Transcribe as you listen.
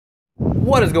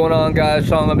What is going on, guys?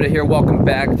 Sean Limited here. Welcome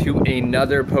back to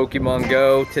another Pokemon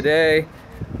Go. Today,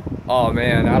 oh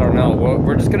man, I don't know.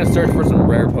 We're just gonna search for some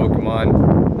rare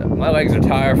Pokemon. My legs are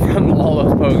tired from all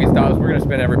those Pokestops. We're gonna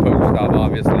spin every Pokestop,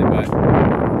 obviously,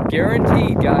 but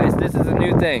guaranteed, guys. This is a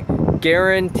new thing.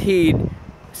 Guaranteed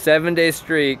 7-day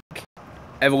streak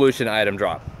evolution item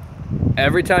drop.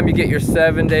 Every time you get your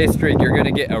 7-day streak, you're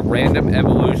gonna get a random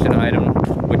evolution item,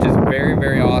 which is very,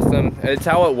 very awesome. It's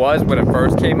how it was when it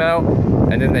first came out,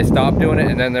 and then they stopped doing it,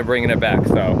 and then they're bringing it back.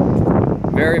 So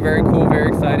very, very cool, very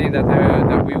exciting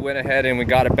that we went ahead and we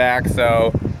got it back.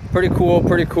 So pretty cool,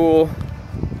 pretty cool.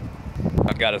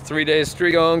 I've got a 3-day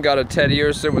streak on, got a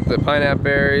Teddiursa with the pineapple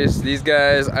berries. These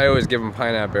guys, I always give them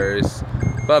pineapple berries.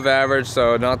 Above average,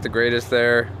 so not the greatest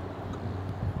there.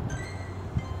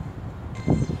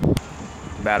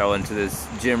 Battle into this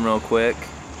gym real quick.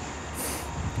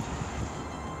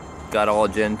 Got all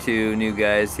Gen 2 new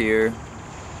guys here.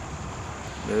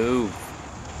 Move.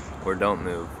 Or don't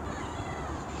move.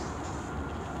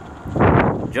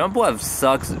 Jump left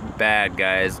sucks bad,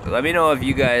 guys. Let me know if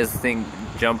you guys think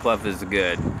jump left is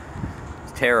good.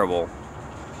 It's terrible.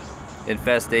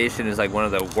 Infestation is like one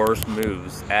of the worst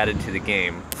moves added to the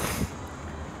game.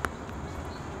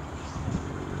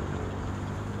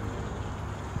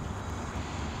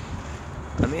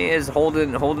 I mean, it's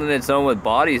holding its own with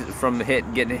bodies from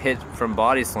getting hit from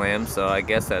body slams, so I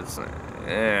guess that's,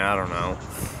 I don't know.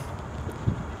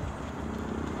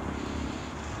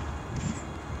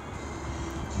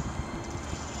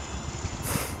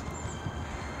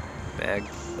 Bag,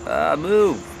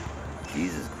 move!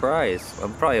 Jesus Christ,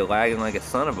 I'm probably lagging like a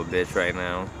son of a bitch right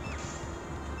now.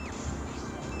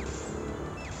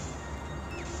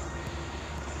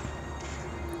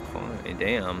 Holy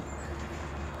damn.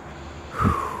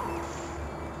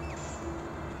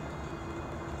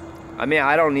 I mean,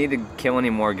 I don't need to kill any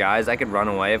more guys. I could run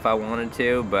away if I wanted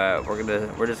to, but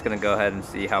we're just gonna go ahead and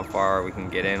see how far we can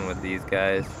get in with these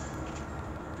guys.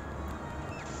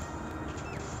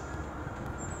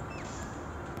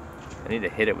 I need to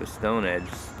hit it with Stone Edge.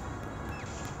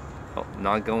 Oh,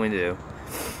 not going to.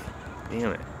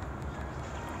 Damn it.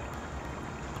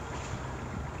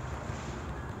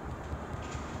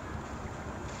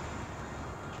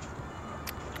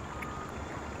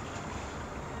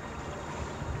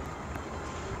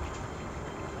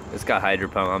 It's got Hydro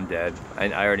Pump, I'm dead.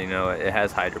 I already know it. It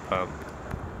has Hydro Pump.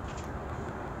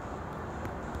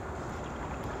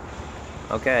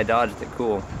 Okay, I dodged it,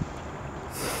 cool.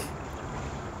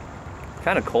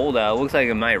 Kind of cold out. It looks like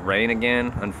it might rain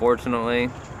again, unfortunately.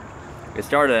 It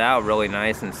started out really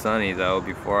nice and sunny though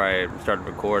before I started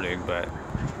recording, but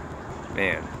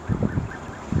man.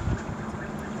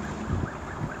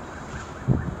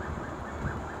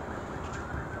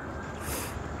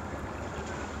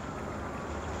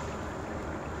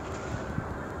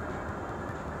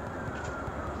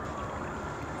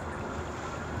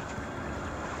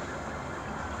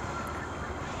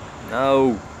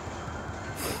 No.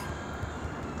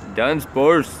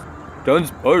 Dunsparce.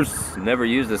 Never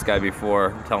used this guy before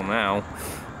until now.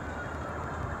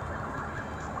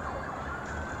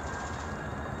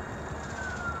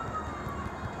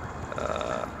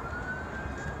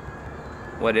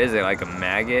 What is it, like a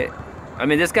maggot? I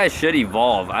mean, this guy should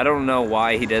evolve. I don't know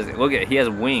why he doesn't. Look at, he has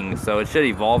wings, so it should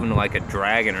evolve into like a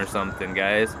dragon or something,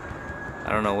 guys.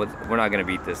 I don't know what. We're not gonna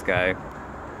beat this guy.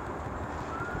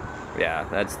 Yeah,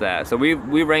 that's that. So we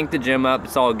ranked the gym up.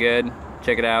 It's all good.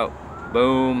 Check it out.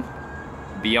 Boom.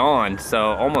 Beyond.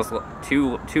 So almost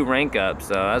two rank ups.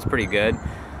 So that's pretty good.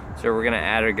 So we're gonna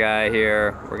add a guy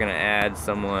here. We're gonna add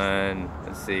someone.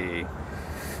 Let's see.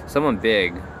 Someone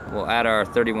big. We'll add our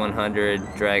 3100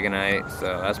 Dragonite.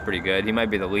 So that's pretty good. He might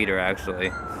be the leader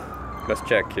actually. Let's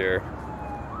check here.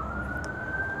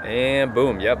 And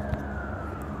boom. Yep.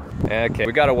 Okay,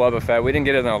 we got a Wobbuffet. We didn't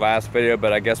get it in our last video,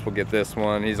 but I guess we'll get this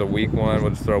one. He's a weak one.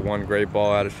 We'll just throw one Great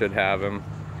Ball out. It should have him.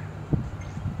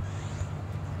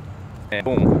 And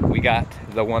boom, we got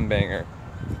the one banger.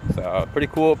 So pretty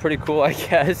cool, I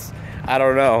guess. I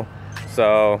don't know.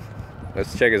 So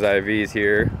let's check his IVs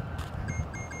here.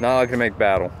 Not looking to make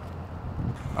battle.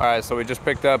 All right, so we just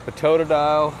picked up a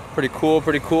Totodile. Pretty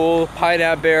cool.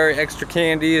 Pineapple berry, extra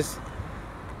candies.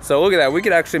 So look at that, we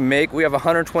could actually make, we have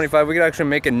 125, we could actually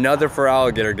make another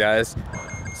Feraligatr, guys.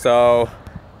 So,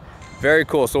 very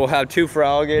cool. So we'll have 2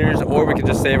 Feraligatrs, or we could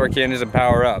just save our candies and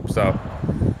power up, so.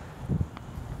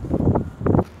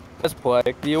 Let's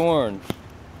play the orange.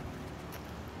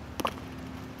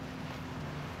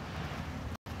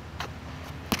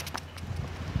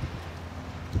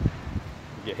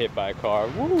 Get hit by a car,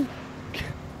 woo!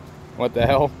 What the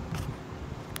hell?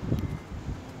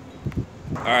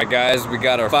 Alright guys, we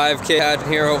got our 5K hatch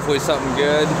in here, hopefully something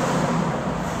good.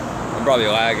 I'm probably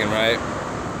lagging, right?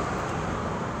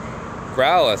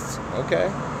 Growlithe, okay,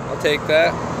 I'll take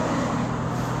that.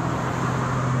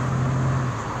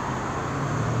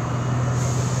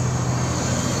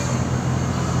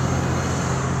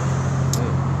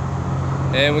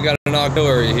 And we got an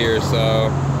auxiliary here,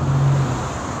 so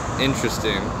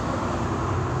interesting.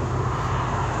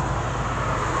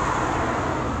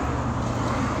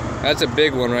 That's a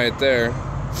big one right there.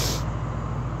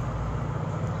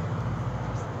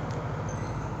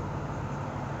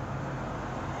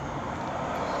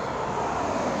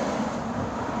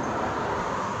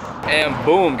 And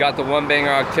boom, got the one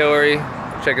banger artillery.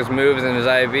 Check his moves and his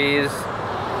IVs.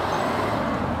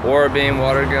 Aura beam,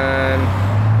 water gun.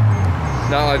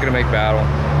 Not looking to make battle.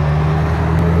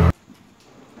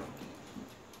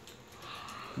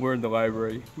 We're in the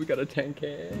library. We got a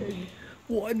 10K.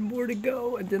 One more to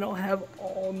go and then I'll have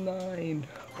all 9.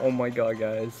 Oh my god,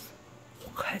 guys.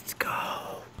 Let's go.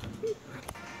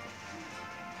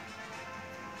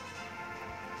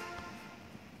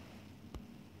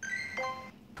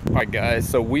 Alright guys,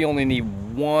 so we only need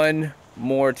one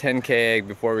more 10K egg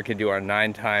before we can do our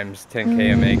 9 times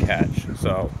 10K egg hatch.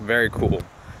 So very cool.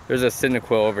 There's a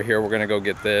Cyndaquil over here. We're gonna go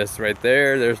get this right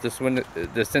there. There's the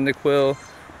Cyndaquil.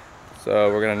 So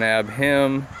we're gonna nab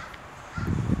him.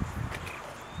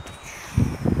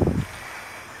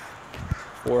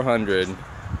 400.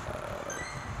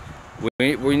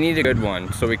 We need a good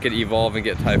one so we could evolve and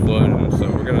get Typhlosion. So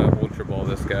we're gonna Ultra Ball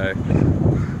this guy.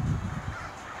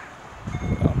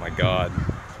 Oh my god.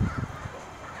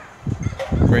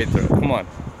 Great throw. Come on.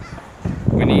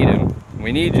 We need him.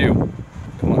 We need you.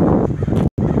 Come on.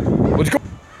 Let's go.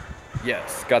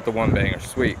 Yes, got the one banger.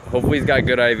 Sweet. Hopefully he's got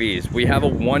good IVs. We have a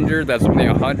Wonder that's only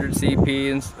 100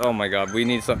 CP. And oh my god, we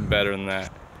need something better than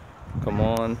that. Come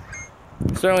on.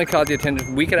 Certainly caught the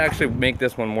attention. We could actually make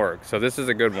this one work. So this is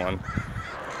a good one.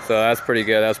 So that's pretty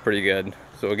good. That's pretty good.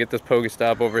 So we'll get this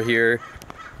Pokestop over here.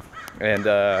 And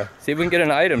see if we can get an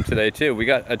item today too. We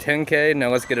got a 10K. Now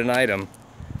let's get an item.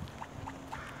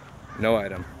 No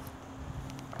item.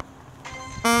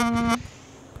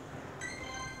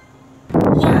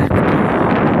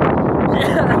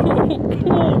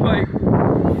 Oh my,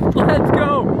 let's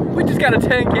go. We just got a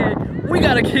 10K. We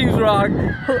got a King's Rock.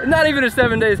 Not even a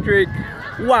 7-day streak.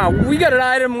 Wow, we got an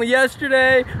item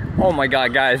yesterday. Oh my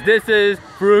god, guys, this is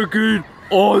freaking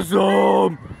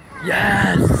awesome.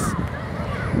 Yes.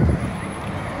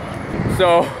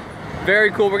 So very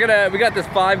cool. We got this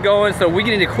 5 going, so we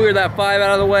need to clear that 5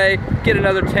 out of the way, get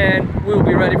another 10. We will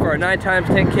be ready for our 9 times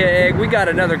 10K egg. We got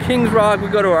another King's Rock. We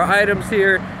go to our items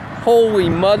here. Holy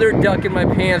mother duck in my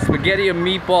pants, spaghetti and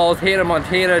meatballs, Hannah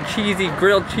Montana, cheesy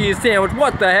grilled cheese sandwich.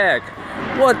 What the heck?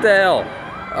 What the hell?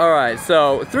 All right,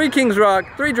 so 3 King's Rock,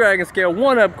 3 Dragon Scale,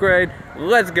 1 upgrade.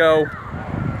 Let's go.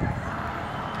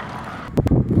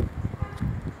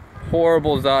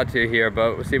 Horrible Xatu here,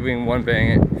 but we'll see if we can one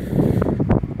bang it.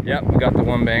 Yep, we got the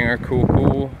one banger. Cool,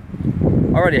 cool.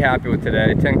 Already happy with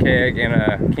today. 10K egg and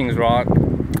a King's Rock.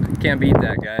 Can't beat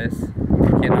that, guys.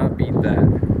 Cannot beat that.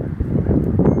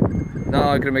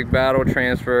 Not gonna make battle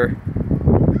transfer.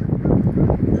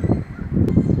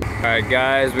 Alright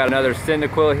guys, we got another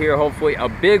Cyndaquil here, hopefully a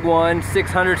big one,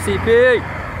 600 CP.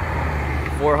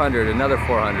 400, another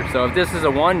 400. So if this is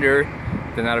a wonder,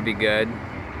 then that'll be good.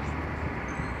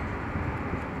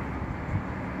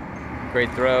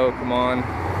 Great throw, come on.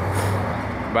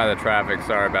 By the traffic,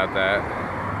 sorry about that.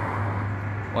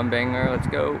 One banger, let's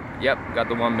go. Yep, got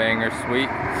the one banger, sweet.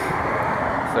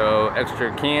 So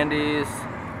extra candies.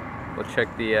 We'll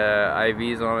check the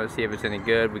IVs on it, see if it's any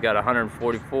good. We got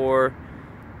 144.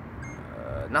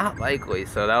 Not likely,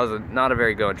 so that was not a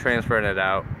very good one. Transferring it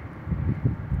out.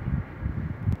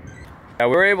 We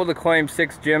were able to claim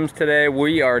 6 gems today.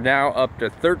 We are now up to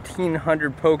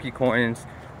 1,300 Pokecoins.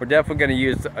 We're definitely going to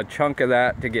use a chunk of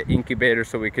that to get incubators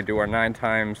so we could do our 9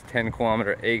 times 10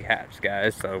 kilometer egg hatch,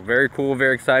 guys. So very cool,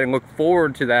 very exciting. Look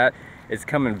forward to that. It's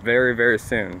coming very, very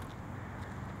soon.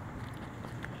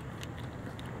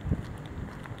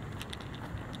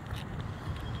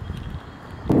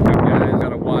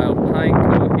 Got a wild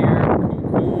Pineco here. Cool,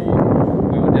 cool.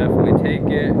 We will definitely take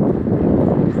it.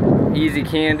 Easy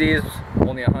candies,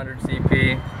 only 100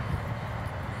 CP.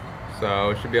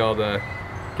 So should be able to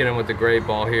get him with the great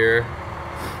ball here.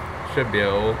 Should be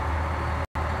able.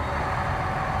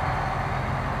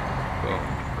 Boom.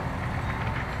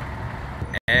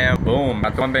 And boom.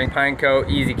 Got the one bang Pineco,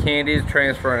 easy candies,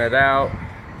 transferring it out.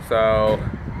 So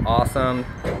awesome.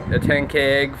 A 10K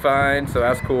egg find, so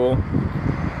that's cool.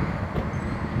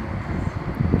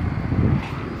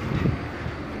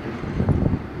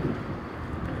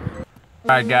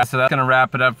 Alright guys, so that's gonna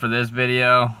wrap it up for this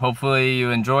video. Hopefully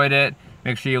you enjoyed it.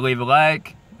 Make sure you leave a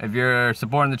like. If you're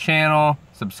supporting the channel,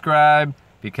 subscribe,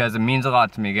 because it means a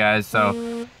lot to me, guys.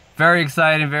 So very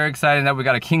exciting that we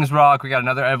got a King's Rock. We got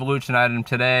another evolution item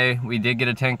today. We did get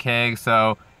a 10K,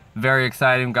 so very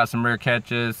exciting. Got some rare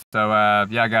catches. So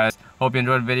yeah guys, hope you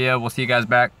enjoyed the video. We'll see you guys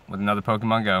back with another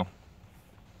Pokemon Go.